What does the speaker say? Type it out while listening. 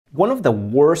One of the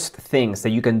worst things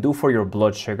that you can do for your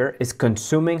blood sugar is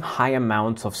consuming high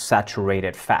amounts of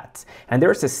saturated fats. And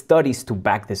there's studies to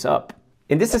back this up.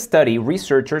 In this study,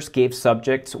 researchers gave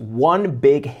subjects one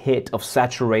big hit of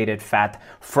saturated fat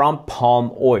from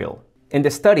palm oil. In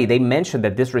the study, they mentioned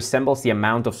that this resembles the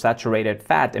amount of saturated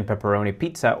fat in pepperoni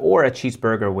pizza or a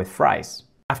cheeseburger with fries.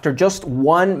 After just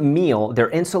one meal,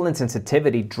 their insulin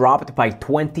sensitivity dropped by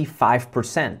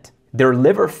 25%. Their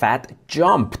liver fat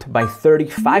jumped by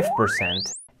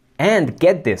 35%. And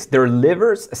get this, their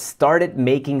livers started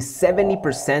making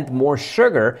 70% more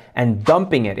sugar and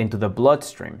dumping it into the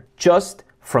bloodstream, just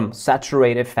from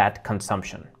saturated fat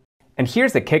consumption. And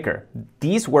here's the kicker.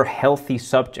 These were healthy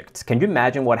subjects. Can you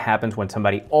imagine what happens when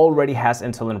somebody already has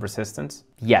insulin resistance?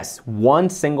 Yes, one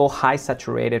single high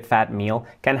saturated fat meal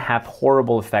can have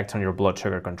horrible effects on your blood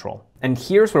sugar control. And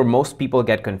here's where most people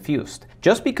get confused.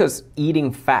 Just because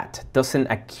eating fat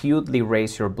doesn't acutely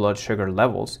raise your blood sugar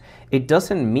levels, it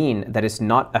doesn't mean that it's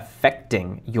not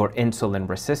affecting your insulin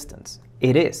resistance.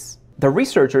 It is. The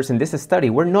researchers in this study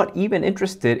were not even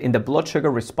interested in the blood sugar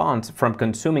response from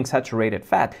consuming saturated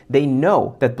fat. They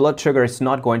know that blood sugar is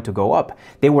not going to go up.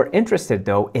 They were interested,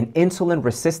 though, in insulin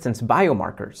resistance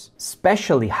biomarkers,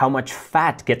 especially how much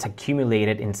fat gets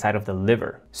accumulated inside of the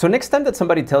liver. So next time that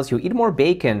somebody tells you eat more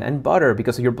bacon and butter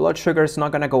because your blood sugar is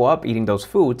not going to go up eating those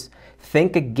foods,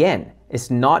 think again.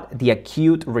 It's not the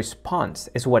acute response,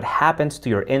 it's what happens to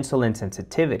your insulin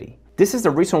sensitivity. This is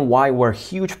the reason why we're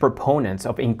huge proponents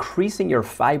of increasing your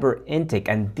fiber intake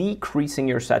and decreasing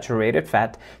your saturated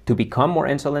fat to become more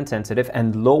insulin sensitive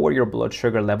and lower your blood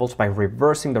sugar levels by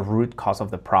reversing the root cause of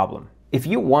the problem. If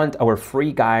you want our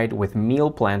free guide with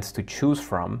meal plans to choose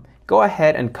from, go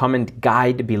ahead and comment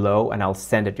guide below and I'll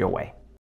send it your way.